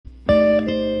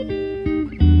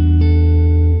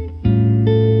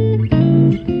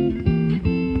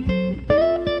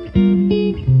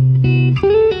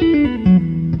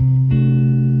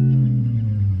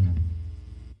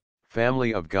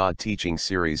Family of God teaching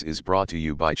series is brought to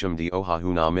you by the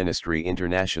Ohahuna Ministry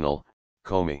International,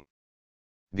 Komi.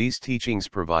 These teachings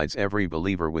provides every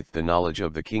believer with the knowledge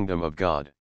of the kingdom of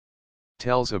God.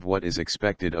 Tells of what is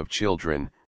expected of children,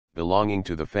 belonging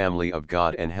to the family of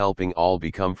God and helping all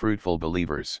become fruitful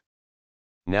believers.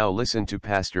 Now listen to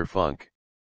Pastor Funke.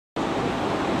 By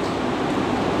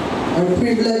the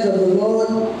privilege of the Lord,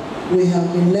 we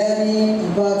have been learning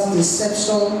about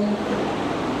deception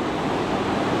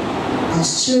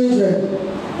as children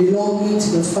belonging to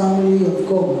the family of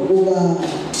God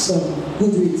over some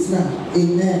good weeks now.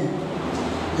 Amen.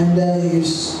 And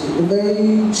it's a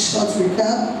very short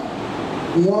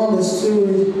recap. We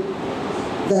understood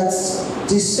that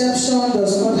deception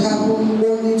does not happen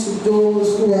only to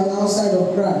those who are outside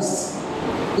of Christ.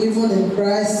 Even in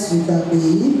Christ, you can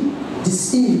be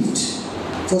deceived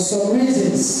for some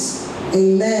reasons.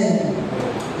 Amen.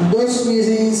 And those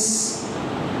reasons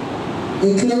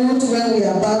include when we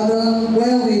abandon,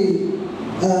 when we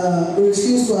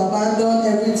refuse to abandon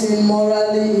everything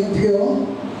morally impure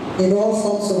in all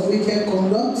forms of wicked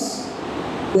conduct,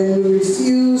 when we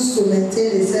refuse to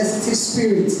maintain a sensitive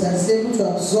spirit that is able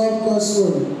to absorb God's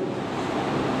word,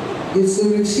 if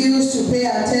we refuse to pay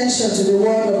attention to the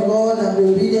word of God and be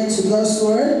obedient to God's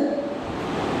word,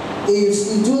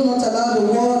 if we do not allow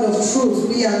the word of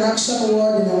truth be an action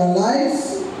word in our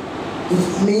life,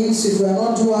 it means if we are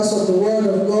not doers of the word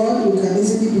of God, we can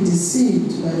easily be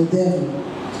deceived by the devil.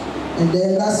 And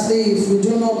then lastly, if we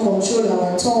do not control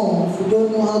our tongue, if we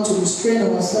don't know how to restrain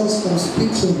ourselves from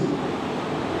speaking,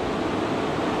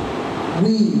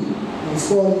 we may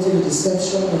fall into the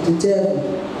deception of the devil.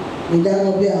 May that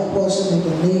not be our portion in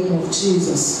the name of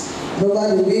Jesus. And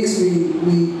over the weeks,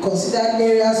 we consider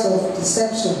areas of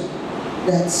deception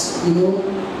that,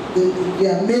 they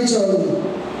are majorly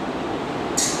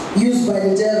used by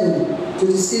the devil to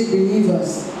deceive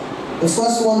believers. The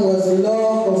first one was the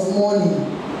love of money.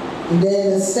 And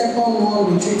then the second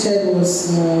one we treated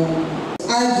was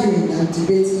arguing and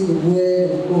debating the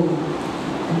word of God.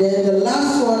 And then the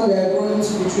last one we are going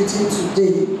to be treating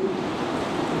today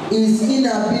is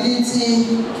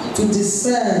inability to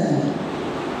discern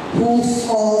who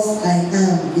false I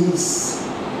am is.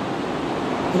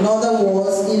 In other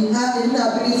words,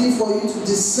 inability for you to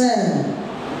discern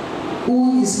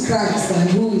who is Christ and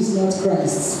who is not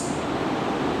Christ.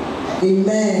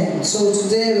 Amen. So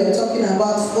today we're talking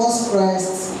about false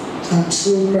Christ and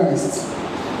true Christ.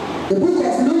 The book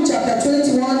of Luke chapter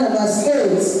 21 and verse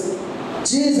 8,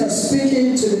 Jesus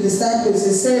speaking to the disciples,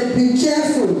 he said, "Be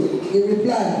careful," he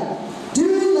replied.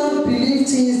 "Do not believe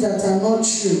things that are not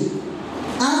true.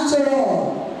 After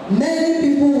all, many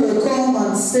people will come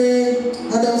and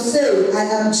they'll say, I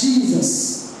am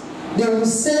Jesus. They will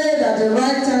say that the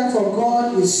right time for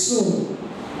God is soon.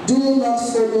 Do not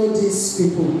follow these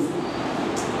people."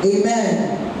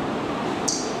 Amen.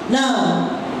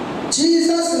 Now,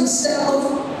 Jesus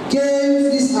himself gave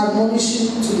this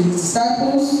admonition to the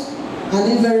disciples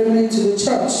and invariably to the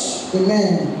church.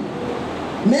 Amen.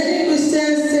 Many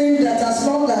Christians think that as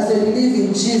long as they believe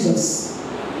in Jesus,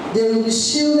 they will be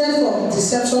shielded from the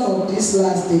deception of these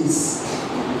last days.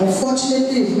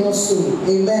 Unfortunately, it's not so.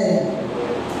 Amen.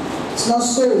 It's not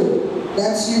so.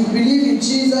 That you believe in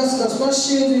Jesus does not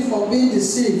shield you from being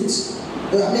deceived.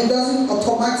 It doesn't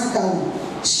automatically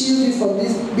shield you from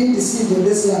being deceived in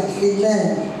this life.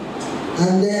 Amen.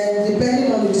 And then,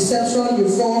 depending on the deception you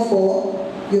fall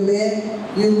for, you may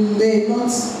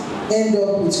not end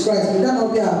up with Christ. May that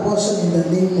not be our portion in the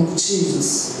name of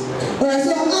Jesus. Alright,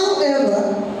 so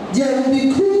however, there will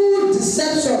be cruel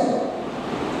deception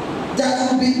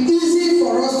that will be easy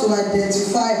for us to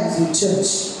identify as a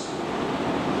church.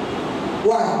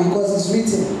 Why? Because it's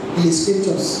written in the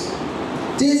scriptures.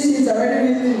 These things are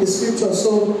already written in the scriptures,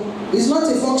 so it's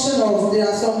not a function of there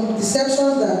are some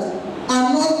deceptions that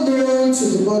are not known to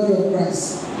the body of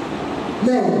Christ.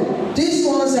 No, these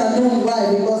ones are known.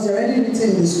 Why? Because they're already written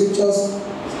in the scriptures,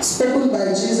 spoken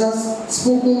by Jesus,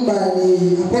 spoken by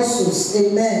the apostles.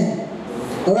 Amen.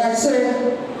 Alright, so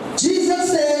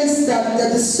Jesus says that the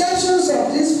deceptions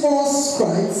of these false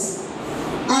Christs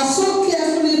are so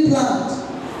carefully planned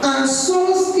and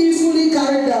so skillfully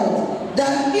carried out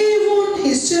that even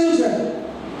his children,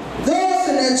 those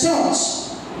in the church,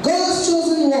 God's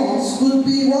chosen ones, would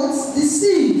be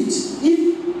deceived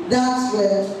if that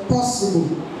were possible.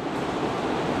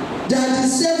 That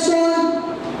deception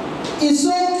is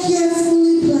so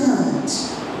carefully planned,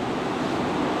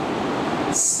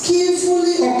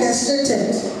 skillfully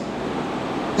orchestrated,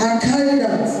 and carried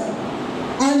out.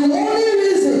 And the only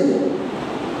reason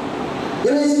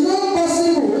it is not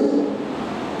possible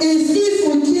is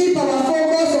if we keep our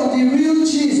focus on the real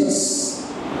Jesus.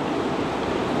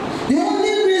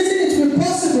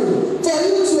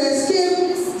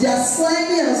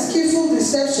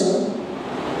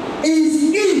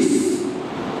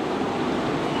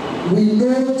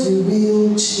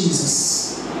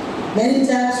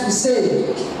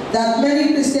 that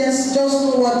many Christians just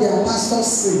know what their pastors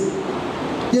say.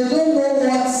 They don't know what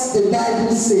the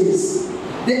Bible says.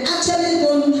 They actually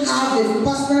don't have a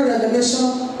personal revelation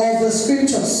of the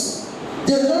scriptures.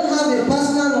 They don't have a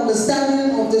personal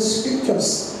understanding of the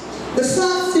scriptures. The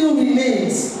fact still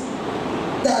remains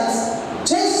that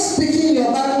just speaking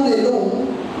your Bible alone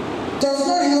does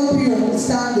not help you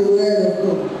understand the word of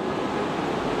God.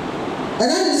 And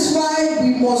that is why we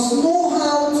must know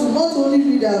how to not only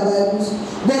read our Bibles,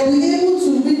 but be able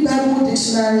to read Bible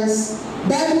dictionaries,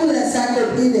 Bible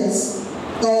encyclopedias,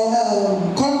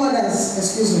 or concordance,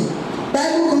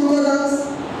 Bible concordance,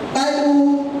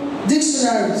 Bible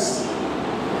dictionaries,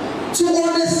 to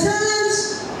understand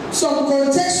some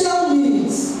contextual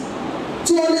meanings,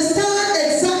 to understand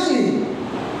exactly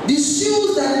the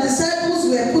shoes that the disciples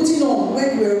were putting on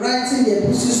when they were writing the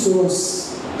epistles to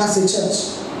us as a church.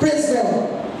 Praise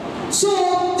God. So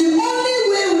the only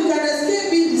way we can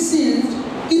escape being deceived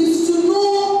is to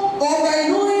know, or by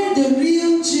knowing the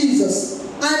real Jesus.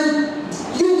 And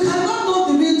you cannot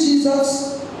know the real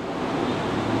Jesus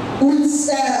with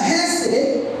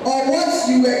hearsay or what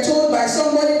you were told by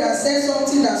somebody that said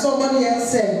something that somebody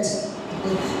else said.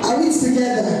 Are we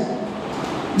together?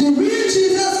 The real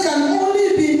Jesus can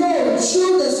only be known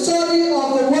through the study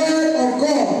of the Word of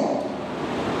God,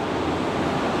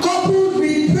 coupled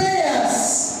with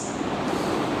prayers.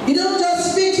 You don't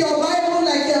just speak your Bible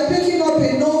like you're picking up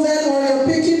a novel or you're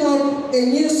picking up a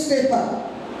newspaper,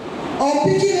 or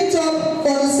picking it up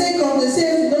for the sake of the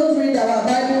sake we don't read our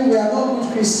Bible, we are not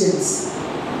good Christians.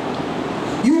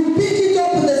 You pick it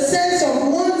up in the sense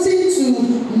of wanting to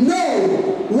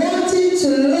know, wanting to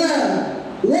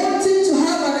learn, wanting to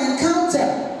have an encounter,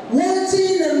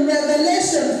 wanting a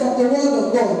revelation from the Word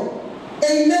of God.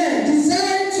 Amen.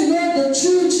 Desiring to know the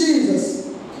true Jesus.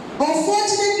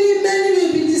 Unfortunately, many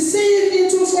will be deceived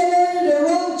into following the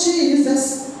wrong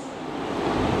Jesus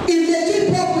if they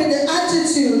keep up with the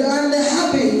attitude and the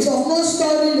habit of not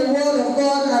studying the Word of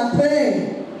God and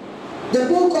praying. The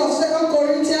book of 2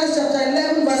 Corinthians chapter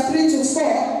 11 verse 3 to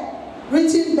 4,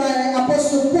 written by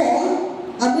Apostle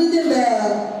Paul, I'm reading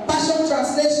the Passion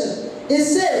Translation. It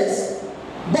says,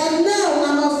 "But now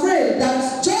I'm afraid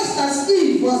that just as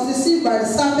Eve was deceived by the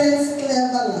serpent's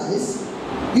clever lies,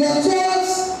 your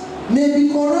thoughts may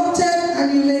be corrupted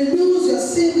and you may lose your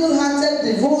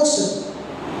single-hearted devotion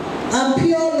and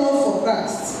pure love for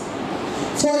Christ.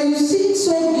 For you seem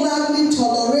so gladly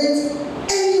tolerate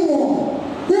anyone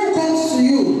who comes to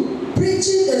you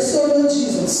preaching a solo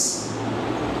Jesus,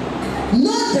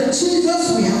 not the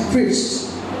Jesus we have preached.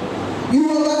 You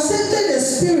have accepted a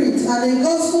spirit and a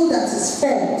gospel that is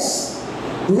false,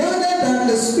 rather than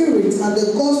the spirit and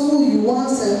the gospel you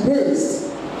once embraced.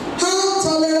 How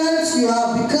tolerant you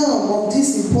have become of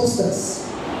these impostors."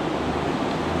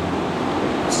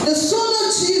 The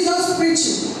solo Jesus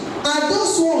preaching are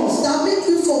those ones that make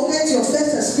you forget your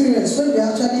first experience when you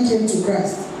actually came to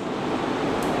Christ.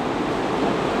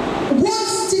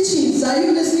 What teachings are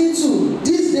you listening to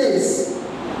these days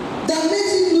that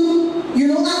makes you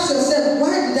ask yourself,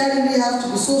 why did I really have to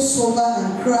be so sober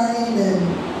and crying and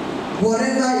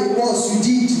whatever it was you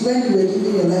did when you were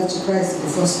giving your life to Christ in the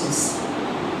first place?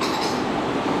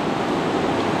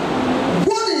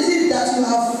 What is it that you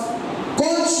have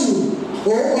gone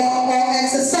through or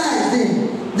exercised in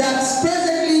that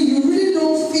presently you really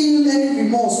don't feel any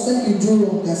remorse when you do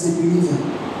wrong as a believer?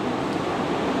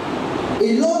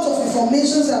 A lot of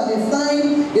information have been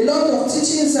flying, a lot of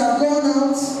teachings have gone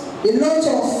out, a lot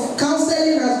of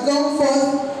counseling has gone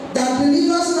forth, that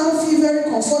believers now feel very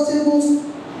comfortable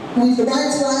with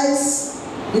white lies.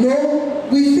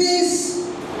 We face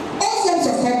all sorts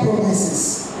of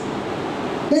compromises.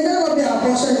 May that not be our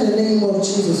portion in the name of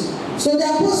Jesus. So the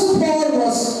Apostle Paul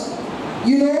was,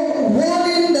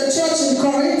 warning the church in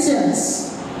Corinthians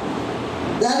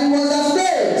that he was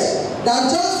afraid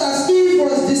that just as Eve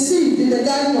was deceived in the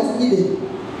Garden of Eden,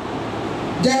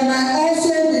 they might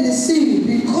also be deceived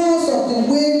because of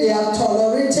the way they have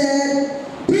tolerated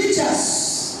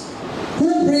preachers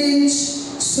who preach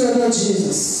solo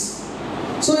Jesus.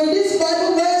 So in this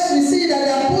Bible verse, we see that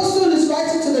the apostle is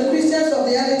writing to the Christians of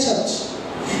the early church.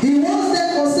 He wants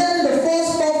them concerning the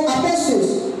false apostles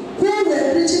who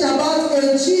were preaching about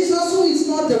a Jesus who is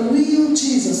not the real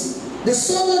Jesus. The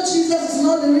solo Jesus is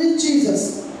not the real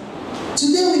Jesus.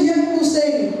 Today we hear people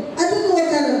saying, I don't know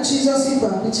what kind of Jesus people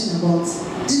are preaching about.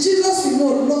 The Jesus we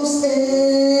know loves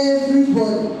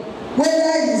everybody,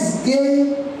 whether he's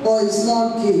gay or he's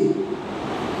not gay,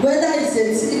 whether he's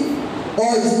a thief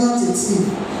or he's not a thief,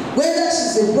 whether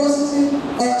she's a prostitute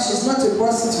or she's not a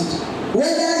prostitute,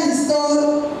 whether he's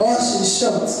tall or she's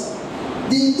short.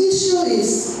 The issue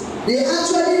is They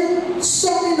actually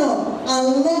summing up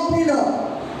and lumping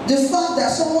up the fact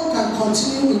that someone can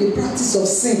continue in the practice of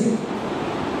sin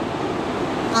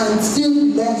and still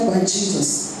be loved by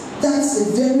Jesus. That's a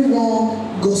very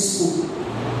wrong gospel.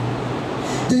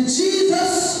 The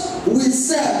Jesus we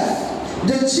serve,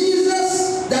 the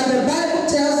Jesus that the Bible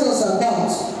tells us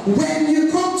about, when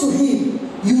you come to him,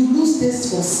 you lose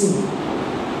taste for sin.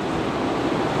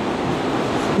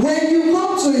 When you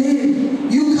come to him,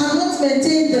 you cannot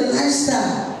maintain the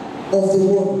lifestyle of the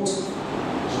world.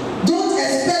 Don't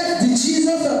expect the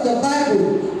Jesus of the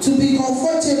Bible to be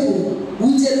comfortable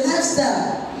with a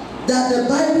lifestyle that the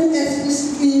Bible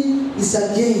explicitly is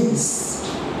against.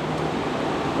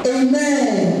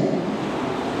 Amen.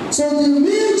 So the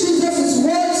real Jesus is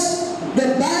what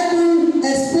the Bible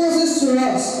exposes to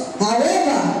us.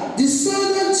 However, the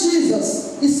pseudo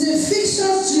Jesus is a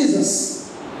fictitious Jesus,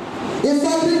 a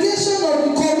fabrication of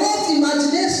the corrupt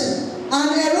imagination and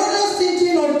erroneous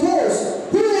thinking of those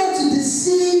who want to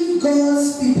deceive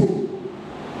God's people.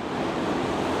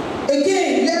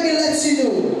 Again, let me let you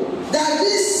know that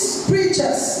these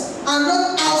preachers are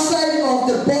not outside of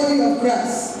the body of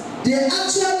Christ. They are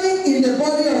actually in the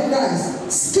body of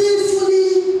Christ,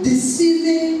 skillfully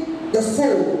deceiving the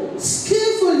fold,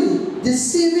 skillfully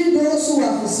deceiving those who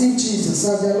have received Jesus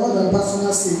as their Lord and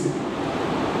personal Savior.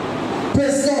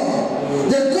 Praise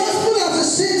God. The gospel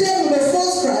associated with the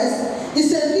false Christ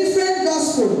is a different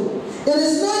gospel. It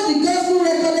is not the gospel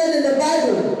recorded in the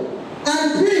Bible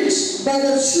and preached by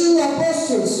the true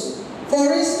apostles.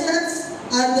 For instance,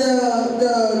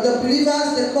 the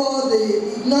believers they call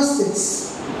the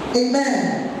Gnostics.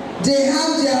 Amen. They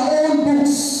have their own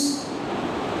books.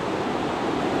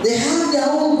 They have their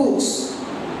own books.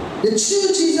 The true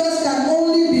Jesus can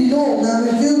only be known and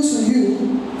revealed to you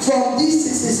from these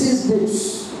 66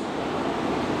 books.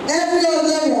 Every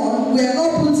other one were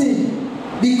not put in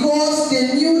because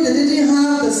they knew they didn't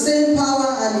have the same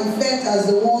power and effect as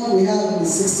the one we have in the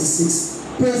 66.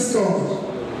 Praise God.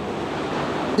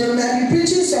 They might be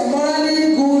preaching some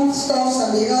morally good stuff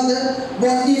and the other,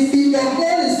 but if your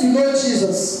goal is to know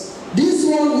Jesus, this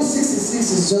one with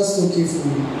 66 is just okay for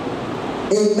you.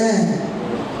 Amen.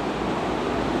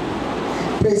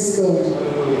 Praise God.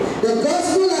 The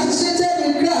gospel associated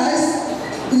with Christ,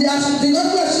 the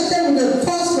gospel associated with the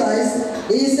false Christ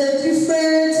is a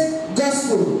different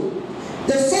gospel.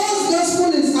 The false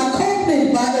gospel is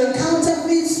accompanied by a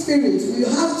counterfeit spirit. You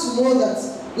have to know that.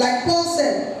 Like Paul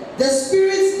said, the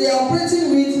spirits they are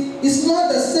operating with is not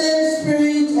the same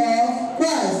spirit of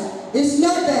Christ. It's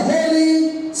not the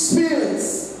Holy Spirit.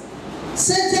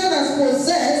 Satan has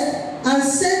possessed and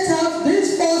sent out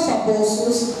these false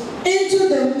apostles into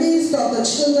the midst of the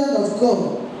children of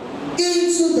God,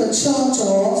 into the church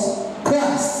of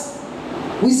Christ.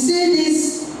 We see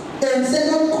this in 2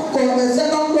 Corinthians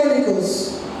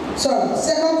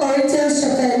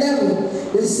chapter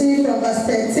 11. We see from verse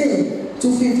 13 to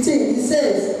 15. It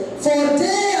says, "For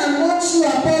they are not true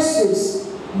apostles,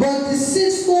 but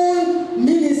deceitful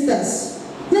ministers,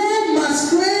 who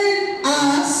masquerade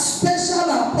as special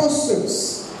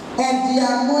apostles of the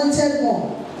anointed one."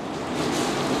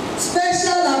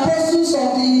 Special apostles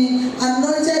of the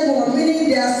anointed one, meaning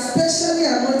they are specially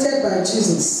anointed by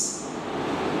Jesus.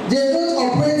 They don't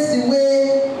operate the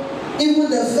way even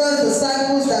the first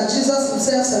disciples that Jesus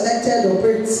himself selected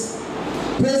operates.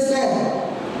 Praise God.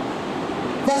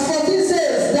 Verse 14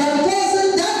 says, that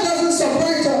doesn't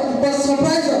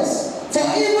surprise us. For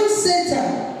even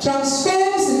Satan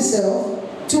transforms himself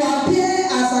to appear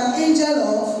as an angel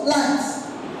of light.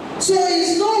 So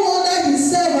it's no wonder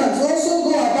his servants also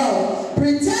go about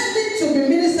pretending to be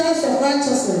ministers of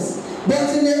righteousness, but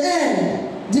in the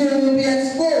end, they will be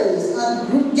exposed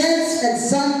and get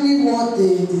exactly what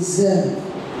they deserve.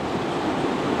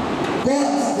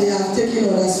 But they have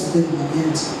taken others with them in the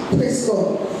end. Praise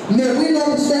God. May we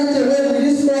not be swept away with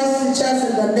these false teachers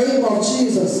in the name of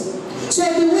Jesus. So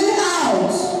the way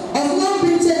out of not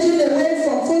being taken away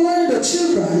from following the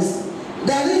true Christ,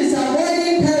 that is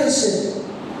avoiding perishing,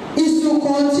 is to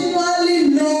continually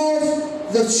love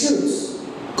the truth.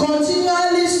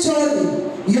 Continually study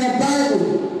your Bible,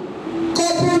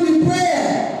 coupled with prayer,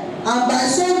 and by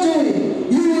so doing,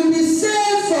 you will be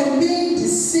saved from being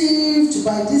deceived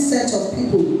by this set of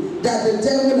people that the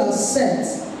devil has sent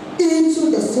into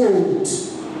the fold.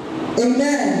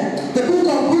 Amen. The book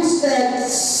of 2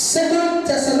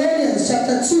 Thessalonians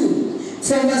chapter 2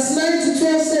 from verse 9 to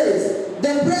 12 says,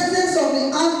 the presence of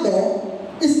the actor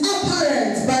is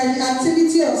apparent by the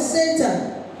activity of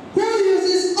Satan, who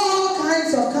uses all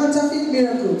kinds of counterfeit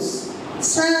miracles,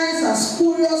 signs and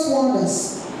spurious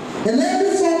wonders, and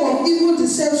every form of evil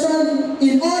deception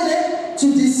in order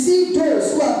to deceive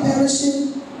those who are are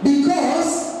perishing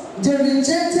because they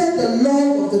rejected the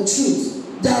law of the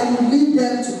truth that will lead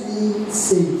them to be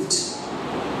saved.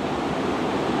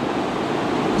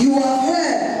 You have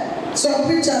heard some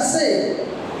preachers say,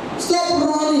 stop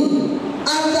running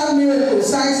after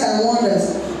miracles, signs, and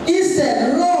wonders.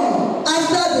 Instead, run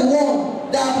after the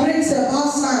one that brings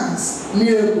about signs,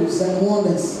 miracles, and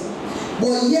wonders.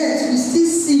 But yet, we still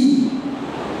see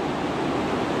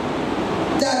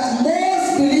that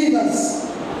most believers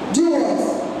do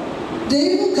what?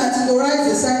 They even categorize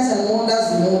the signs and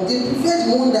wonders more. They prefer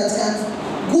the one that can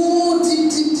go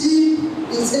deep, deep, deep.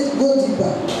 They said go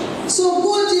deeper. So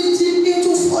go deep, deep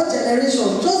into 4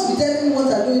 generations. Just be telling me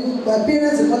what I do. My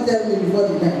parents did not tell me before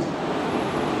they died.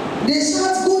 They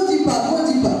shout, go deeper, go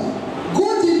deeper.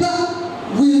 Go deeper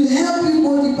will help you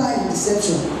go deeper in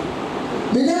deception.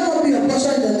 May that not be a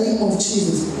portion in the name of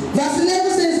Jesus. Verse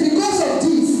 11 says, because of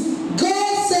this,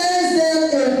 God sends them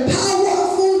a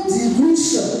powerful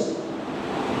delusion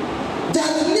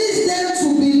that leads them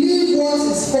to believe what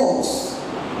is false.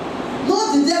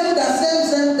 Not the devil that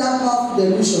sends them that powerful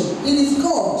delusion. It is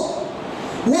God.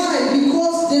 Why?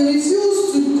 Because they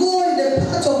refuse to go in the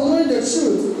path of knowing the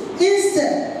truth.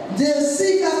 Instead, they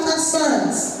seek after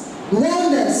signs,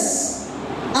 wonders,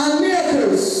 and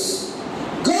miracles.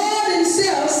 God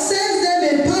himself sends them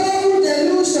a powerful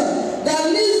delusion that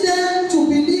leads them to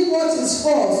believe what is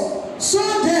false. So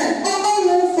then, all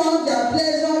who found their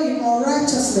pleasure in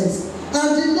unrighteousness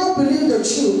and did not believe the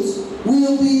truth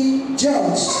will be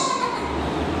judged.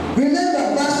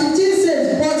 Remember, verse 15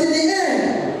 says, but in the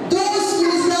end, those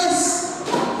ministers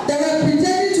that were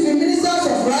pretending to be ministers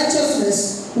of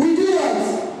righteousness will do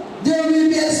what? They will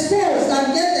be exposed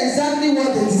and get exactly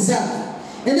what they deserve.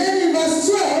 And then in verse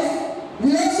 12,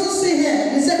 we also see here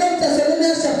in 2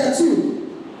 Thessalonians chapter 2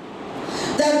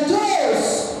 that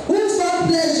those who found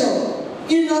pleasure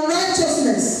in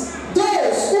unrighteousness,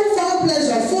 those who found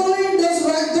pleasure following those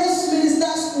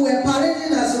ministers who were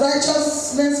parading as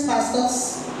righteousness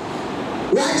pastors,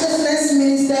 righteousness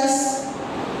ministers,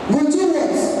 will do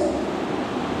what?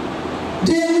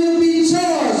 They will be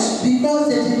judged because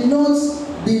they did not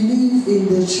believe in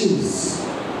the truth.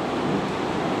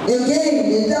 Again,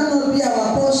 may that not be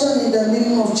our portion in the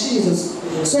name of Jesus.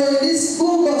 So in this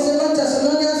book of 2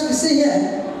 Thessalonians, we see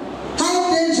here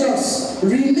how dangerous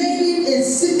remaining a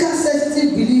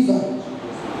seeker-sensitive believer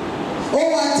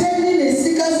or attending a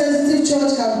seeker-sensitive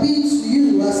church can be to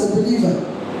you as a believer.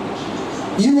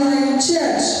 You are in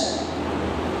church,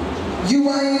 you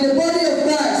are in the body of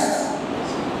Christ,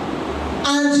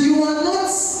 and you are not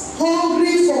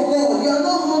hungry for God, you are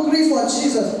not hungry for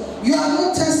Jesus. You are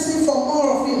not testing for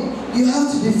more of him. You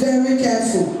have to be very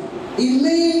careful. It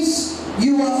means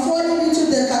you are falling into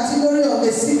the category of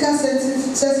a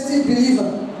seeker-sensitive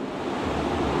believer.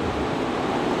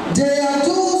 There are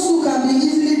those who can be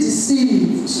easily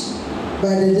deceived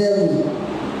by the devil.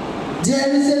 There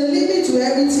is a limit to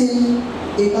everything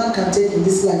a man can take in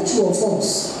this life, true or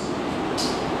false.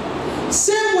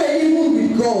 Same way even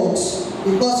with God,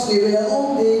 because we were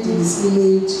all made in his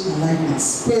image and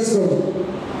likeness. Praise God.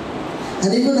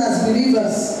 And even as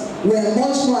believers, we are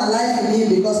much more alive in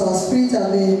him because our spirit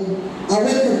have been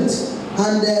awakened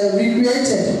and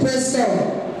recreated. Praise God.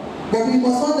 But we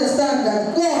must understand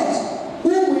that God,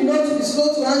 whom we know to be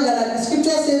slow to anger, like the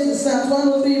scripture says in Psalm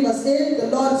 103 verse 8, the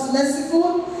Lord is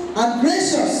merciful and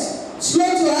gracious, slow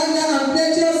to anger and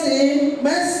plenteous in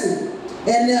mercy.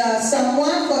 And Psalm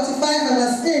 145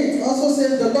 verse 8 also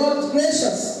says the Lord is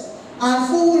gracious and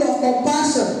full of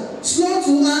compassion, slow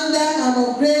to anger and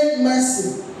of great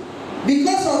mercy.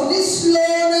 Because of this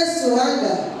slowness to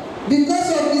anger, because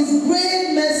of his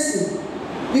great mercy,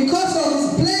 because of his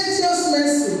plenteous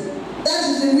mercy, that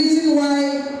is the reason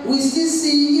why we still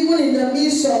see, even in the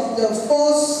midst of the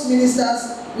false ministers,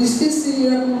 we still see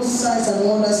miracles, signs, and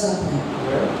wonders happening.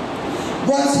 Yeah.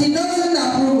 But he doesn't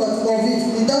approve of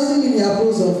it. It doesn't mean he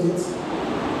approves of it.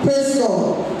 Praise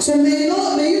God. So may you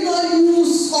not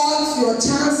use all your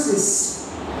chances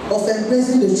of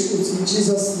embracing the truth in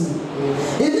Jesus' name.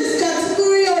 In this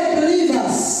category of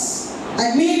believers,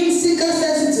 I mean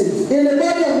seeker-sensitive, in the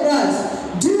body of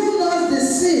Christ, do not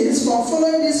desist from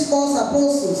following these false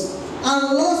apostles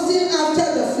and lusting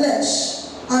after the flesh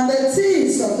and the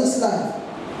things of this life.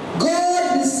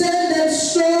 God will send them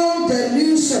strong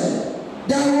delusion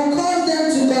that will cause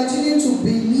them to continue to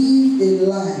believe a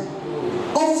lie.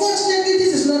 Unfortunately,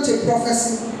 this is not a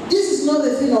prophecy. This is not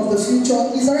a thing of the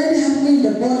future. It's already happening in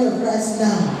the body of Christ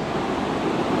now.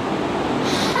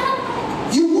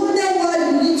 You wonder why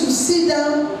you need to sit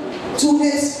down to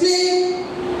explain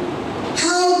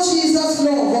how Jesus'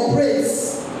 love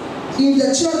operates in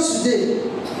the church today.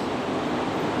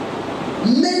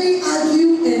 Many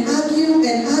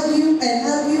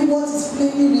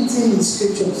eating in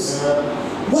scriptures.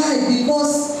 Why?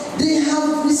 Because they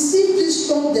have received this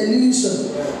strong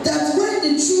delusion that when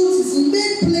the truth is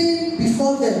made plain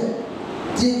before them,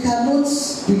 they cannot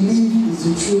believe it's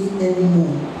the truth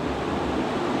anymore.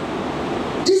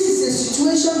 This is a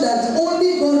situation that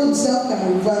only God himself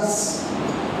can reverse.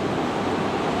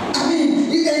 I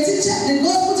mean, you can teach, the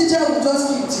gospel teacher will just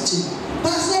keep teaching.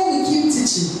 Pastor will keep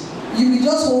teaching. You will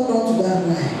just hold on to that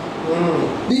lie.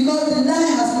 Because the lie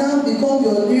has now become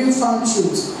your newfound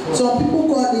truth. Some people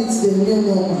call it the new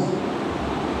normal.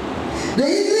 The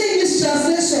English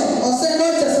translation of 2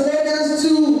 Thessalonians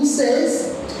 2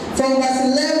 says, from verse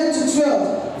 11 to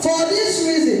 12, for this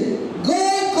reason,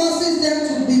 God causes them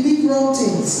to believe wrong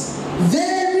things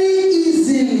very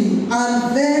easily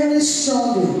and very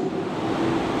strongly.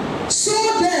 So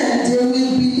then they will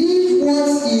believe what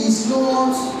is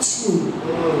not true.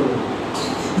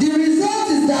 The result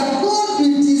is that God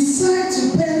will decide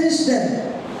to punish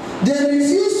them. They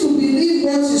refuse to believe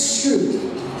what is true,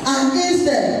 and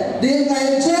instead they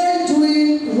enjoy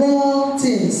doing wrong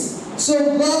things.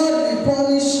 So God will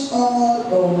punish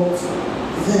all of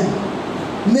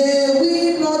them. May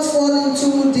we not fall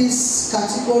into this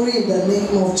category in the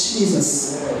name of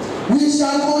Jesus. We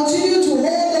shall continue to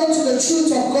hold on to the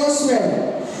truth of God's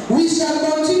word. We shall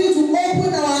continue to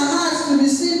open our hearts to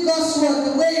receive God's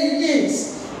word the way it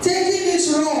is. Taking it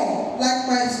wrong, like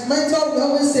my mentor will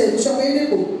always say,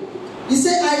 he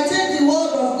said, I take the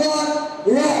word of God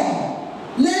wrong.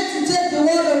 Learn to take the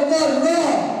word of God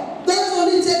wrong. Don't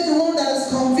only take the one that is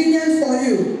convenient for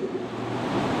you.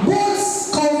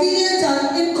 Both convenient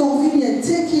and inconvenient,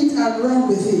 take it and run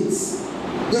with it.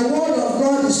 The word of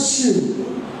God is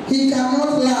true. He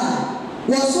cannot lie.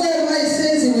 Whatsoever he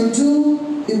says he will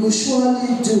do, he will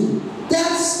surely do.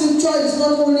 That scripture is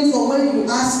not only for when you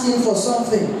ask him for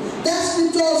something. That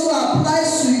scripture also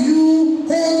applies to you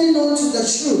holding on to the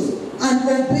truth and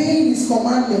obeying his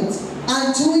commandments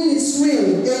and doing his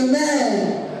will.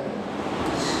 Amen.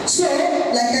 So,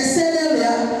 like I said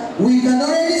earlier, we can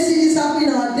already see this happening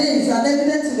nowadays and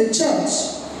evidence in the church.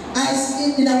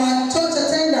 As in our church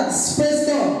attendance, praise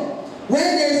God. When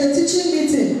there is a teaching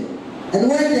meeting and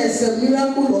when there is a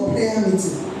miracle or prayer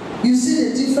meeting, you see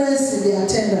the difference in the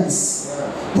attendance.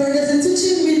 When there's a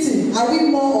teaching meeting, are we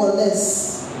more or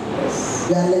less? Yes.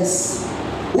 We are less.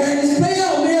 When it's prayer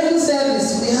or miracle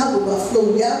service, we have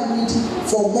overflow. We have need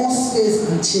for more space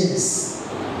and chairs.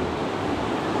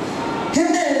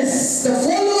 Hence, the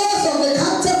followers of the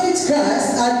counterfeit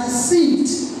Christ are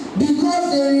deceived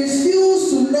because they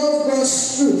refuse to love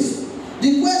God's truth.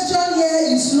 The question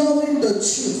here is loving the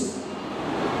truth.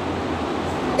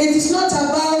 It is not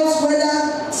about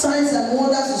whether signs and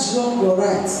wonders is wrong or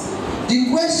right. The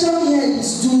question here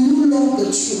is, do you love the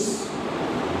truth?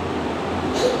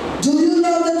 Do you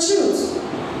love the truth?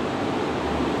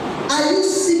 Are you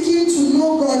seeking to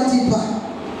know God deeper?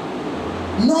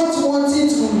 Not wanting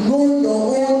to know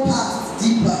your own path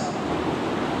deeper.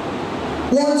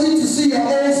 Wanting to see your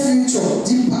own future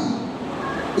deeper.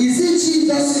 Is it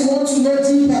Jesus you want to know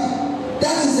deeper?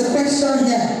 That is the question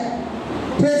here.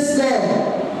 Praise God.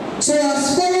 So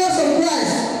as followers of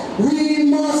Christ, we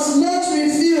must not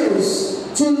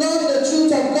refuse to love the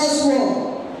truth of God's word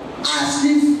as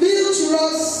revealed to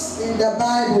us in the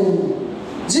Bible.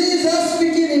 Jesus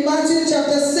speaking in Matthew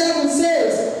chapter 7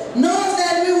 says, not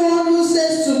everyone who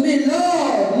says to me,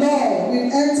 Lord, Lord,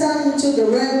 will enter into the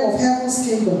realm of heaven's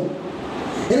kingdom.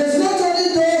 It is not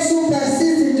only those who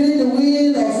persist in doing the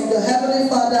will of the Heavenly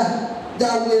Father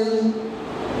that will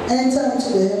enter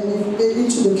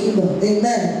into the kingdom.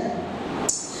 Amen.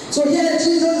 So here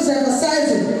Jesus is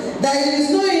emphasizing that it is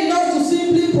not enough to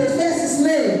simply profess his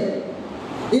name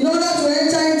in order to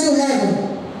enter into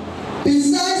heaven.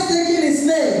 Besides taking his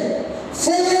name,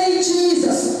 following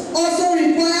Jesus also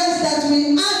requires that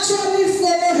we actually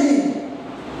follow him.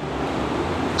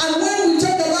 And when we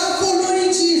talk about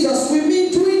following Jesus, we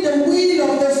mean doing the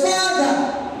will of the Father.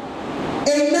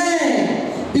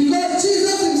 Amen. Because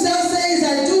Jesus himself says,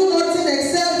 I do nothing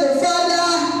except the Father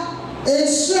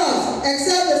instructs,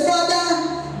 except the Father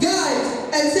guides,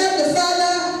 except the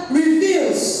Father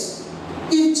reveals.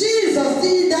 If Jesus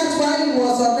did that while he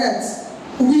was on earth,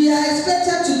 we are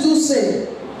expected to do so.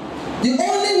 The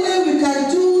only way we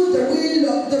can do the will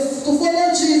of to follow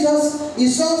Jesus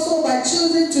is also by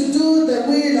choosing to do the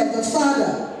will of the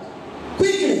Father.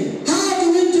 Quickly, how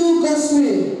do we do God's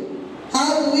will?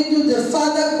 How do we do the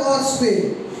Father God's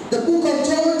will? The book of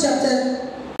John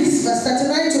chapter 6 verse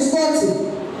 39 to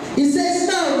 40. It says,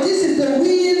 now this is the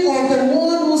will of the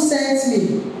one who sent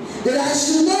me, that I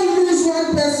should not lose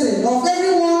one person of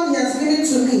everyone he has given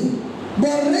to me,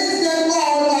 but raise them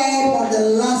all up on the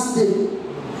last day.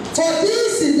 For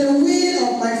this is the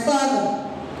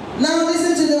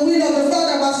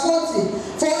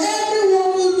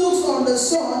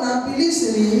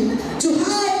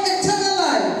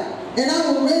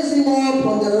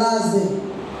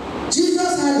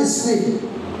His will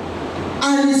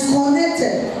and is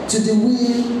connected to the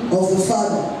will of the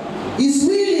Father. His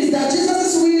will is that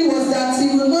Jesus' will was that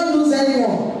He will not lose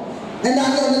anyone, and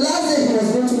that on the last day He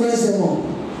was going to raise them up.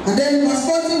 And then in verse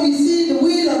 40 we see the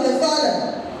will of the Father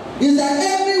is that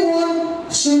everyone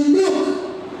should look,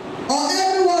 or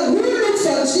everyone who looks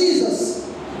on Jesus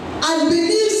and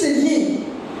believes in Him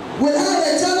will have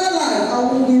eternal life and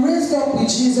will be raised up with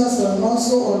Jesus and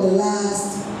also on the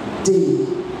last day.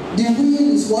 The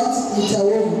will is what?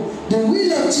 Interwoven. The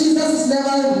will of Jesus is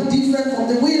never different from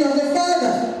the will of the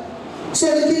Father. So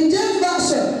the King James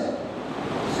Version,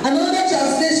 another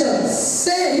translation,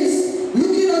 says,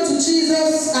 looking unto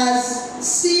Jesus as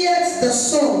seeth the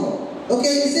Son. Okay,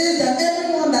 it says that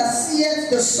everyone that seeth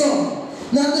the Son.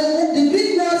 Now the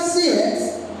Greek word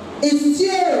seeth is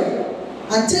theory.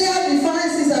 And Theia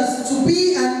defines this as to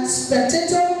be a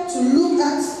spectator, to look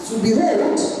at, to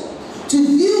behold, to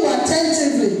view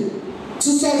attentively, to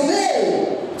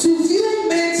survey, to view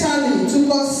mentally, to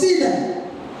consider,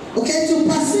 okay, to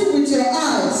perceive with your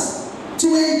eyes, to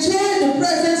enjoy the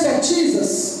presence of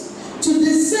Jesus, to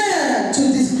discern, to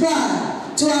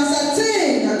describe, to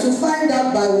ascertain, and to find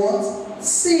out by what?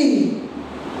 Seeing.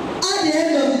 At the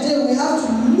end of the day, we have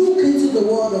to look into the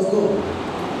Word of God.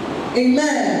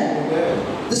 Amen.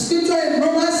 Amen. The scripture in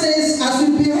Romans says, as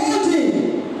we behold Him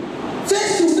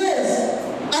face to face,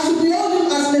 as we behold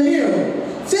Him as in a mirror,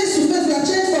 face to face, we are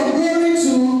changed from glory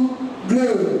to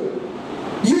glory.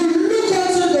 You look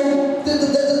unto the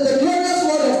glorious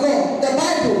Word of God, the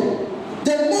Bible.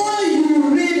 The more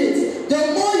you read it, the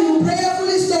more you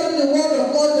prayerfully study the Word of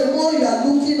God, the more you are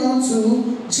looking unto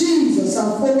Jesus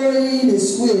and following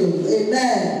His will.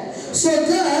 Amen. So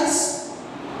that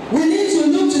we need to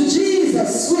look to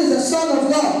Jesus, who is the Son of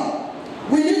God.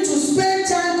 We need to spend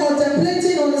time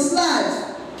contemplating on His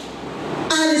life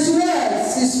and His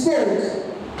words He spoke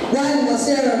while He was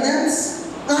here on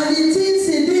earth, and the things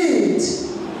He did.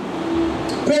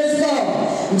 Praise God.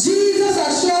 Jesus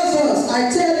assures us, I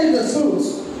tell you the truth,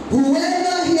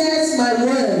 whoever hears my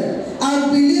word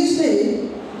and believes me,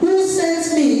 who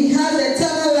sent me, has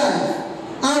eternal life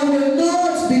and will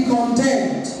not be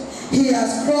condemned. He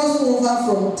has crossed over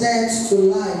from death to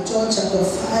life. John chapter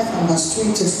 5 and verse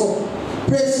 24.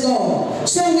 Praise God.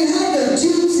 So we have a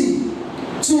duty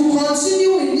to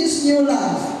continue in this new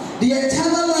life, the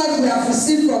eternal life we have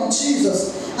received from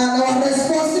Jesus. And our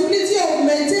responsibility of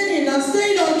maintaining and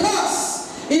staying on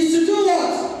course is to do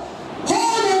what?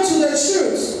 Hold on to the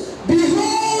truth.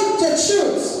 Behold the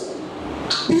truth.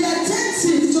 Be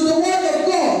attentive to the Word of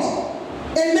God.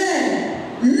 Amen.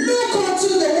 Look unto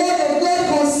the Word of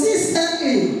God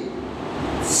consistently,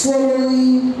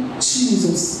 following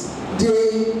Jesus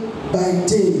day by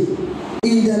day.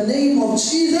 In the name of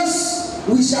Jesus,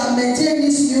 we shall maintain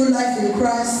this new life in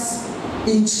Christ,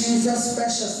 in Jesus'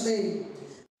 precious name.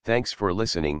 Thanks for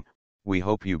listening. We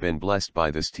hope you've been blessed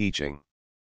by this teaching.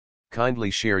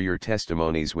 Kindly share your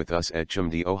testimonies with us at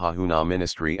pt10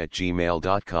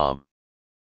 ministry@gmail.com.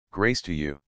 Grace to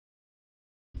you.